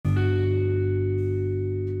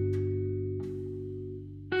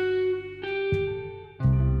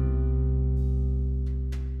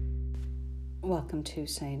welcome to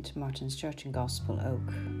St. Martin's Church in Gospel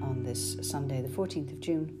Oak on this Sunday, the 14th of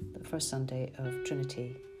June, the first Sunday of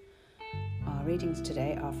Trinity. Our readings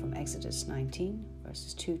today are from Exodus 19,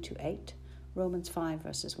 verses 2 to 8, Romans 5,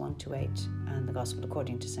 verses 1 to 8, and the Gospel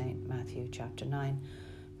according to St. Matthew chapter 9,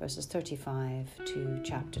 verses 35 to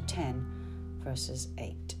chapter 10, verses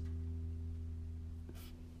 8.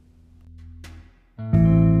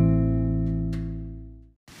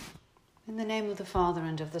 In the name of the Father,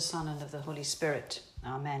 and of the Son, and of the Holy Spirit.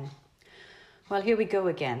 Amen. Well, here we go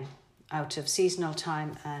again, out of seasonal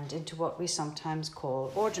time and into what we sometimes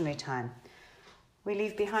call ordinary time. We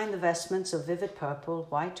leave behind the vestments of vivid purple,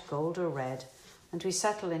 white, gold, or red, and we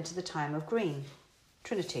settle into the time of green,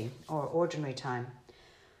 Trinity, or ordinary time.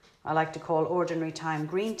 I like to call ordinary time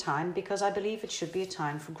green time because I believe it should be a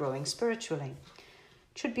time for growing spiritually.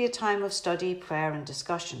 It should be a time of study, prayer, and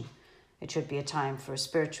discussion. It should be a time for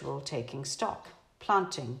spiritual taking stock,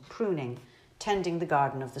 planting, pruning, tending the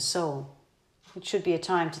garden of the soul. It should be a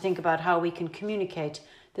time to think about how we can communicate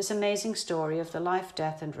this amazing story of the life,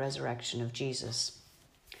 death, and resurrection of Jesus.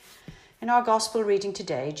 In our gospel reading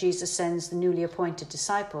today, Jesus sends the newly appointed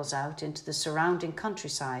disciples out into the surrounding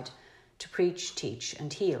countryside to preach, teach,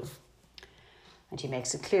 and heal. And he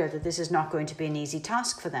makes it clear that this is not going to be an easy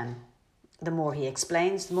task for them. The more he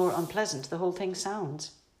explains, the more unpleasant the whole thing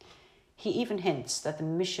sounds. He even hints that the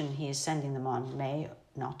mission he is sending them on may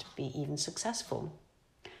not be even successful.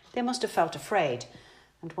 They must have felt afraid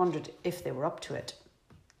and wondered if they were up to it.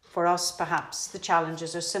 For us, perhaps, the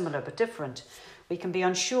challenges are similar but different. We can be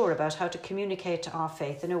unsure about how to communicate our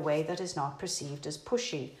faith in a way that is not perceived as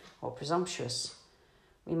pushy or presumptuous.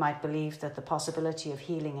 We might believe that the possibility of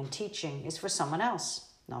healing and teaching is for someone else,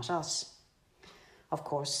 not us. Of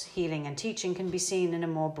course, healing and teaching can be seen in a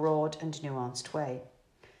more broad and nuanced way.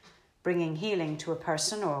 Bringing healing to a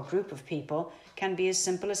person or a group of people can be as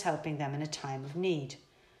simple as helping them in a time of need.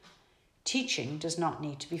 Teaching does not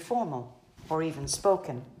need to be formal or even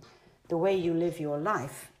spoken. The way you live your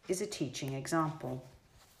life is a teaching example.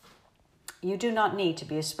 You do not need to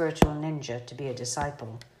be a spiritual ninja to be a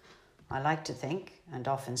disciple. I like to think, and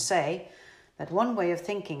often say, that one way of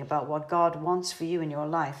thinking about what God wants for you in your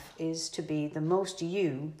life is to be the most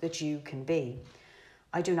you that you can be.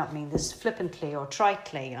 I do not mean this flippantly or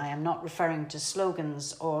tritely. I am not referring to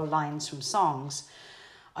slogans or lines from songs.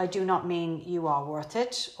 I do not mean you are worth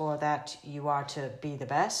it, or that you are to be the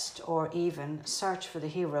best, or even search for the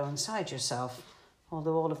hero inside yourself,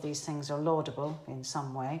 although all of these things are laudable in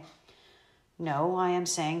some way. No, I am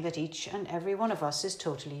saying that each and every one of us is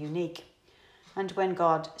totally unique. And when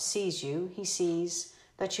God sees you, he sees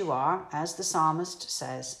that you are, as the psalmist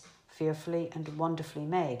says, fearfully and wonderfully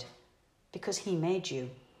made. Because he made you.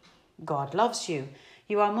 God loves you.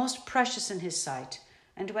 You are most precious in his sight.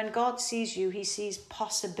 And when God sees you, he sees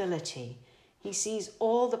possibility. He sees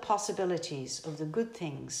all the possibilities of the good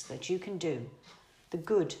things that you can do, the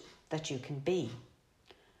good that you can be.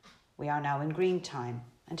 We are now in green time,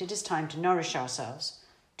 and it is time to nourish ourselves,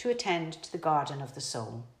 to attend to the garden of the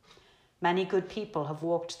soul. Many good people have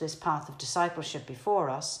walked this path of discipleship before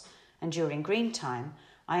us, and during green time,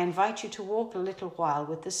 I invite you to walk a little while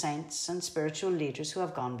with the saints and spiritual leaders who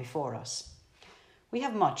have gone before us. We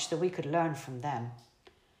have much that we could learn from them.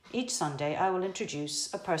 Each Sunday I will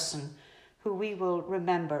introduce a person who we will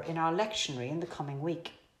remember in our lectionary in the coming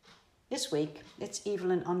week. This week it's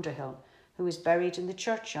Evelyn Underhill, who is buried in the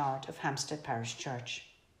churchyard of Hampstead Parish Church.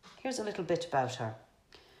 Here's a little bit about her.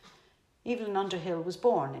 Evelyn Underhill was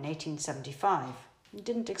born in 1875 and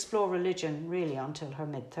didn't explore religion really until her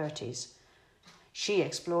mid-30s. She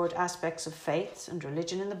explored aspects of faith and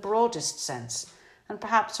religion in the broadest sense, and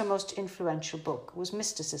perhaps her most influential book was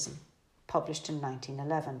Mysticism, published in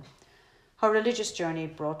 1911. Her religious journey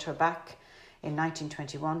brought her back in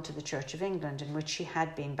 1921 to the Church of England, in which she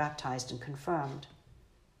had been baptised and confirmed.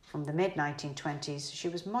 From the mid-1920s, she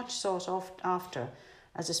was much sought after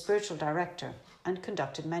as a spiritual director and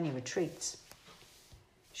conducted many retreats.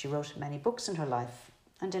 She wrote many books in her life,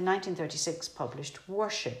 and in 1936 published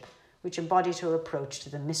Worship, which embodied her approach to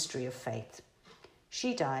the mystery of faith.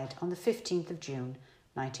 She died on the 15th of June,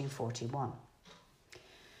 1941.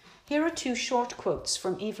 Here are two short quotes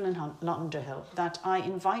from Evelyn Underhill that I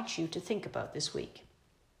invite you to think about this week.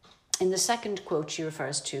 In the second quote, she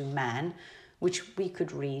refers to man, which we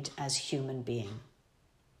could read as human being.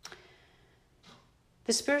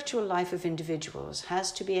 The spiritual life of individuals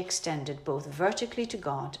has to be extended both vertically to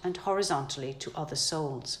God and horizontally to other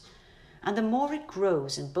souls. And the more it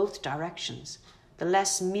grows in both directions, the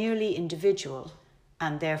less merely individual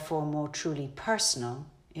and therefore more truly personal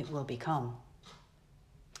it will become.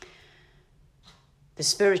 The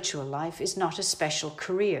spiritual life is not a special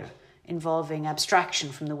career. involving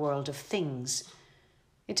abstraction from the world of things.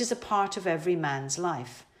 It is a part of every man's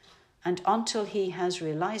life, and until he has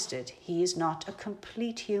realized it, he is not a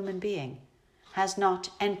complete human being, has not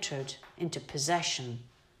entered into possession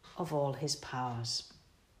of all his powers.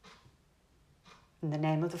 In the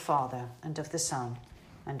name of the Father, and of the Son,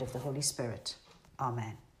 and of the Holy Spirit.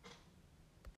 Amen.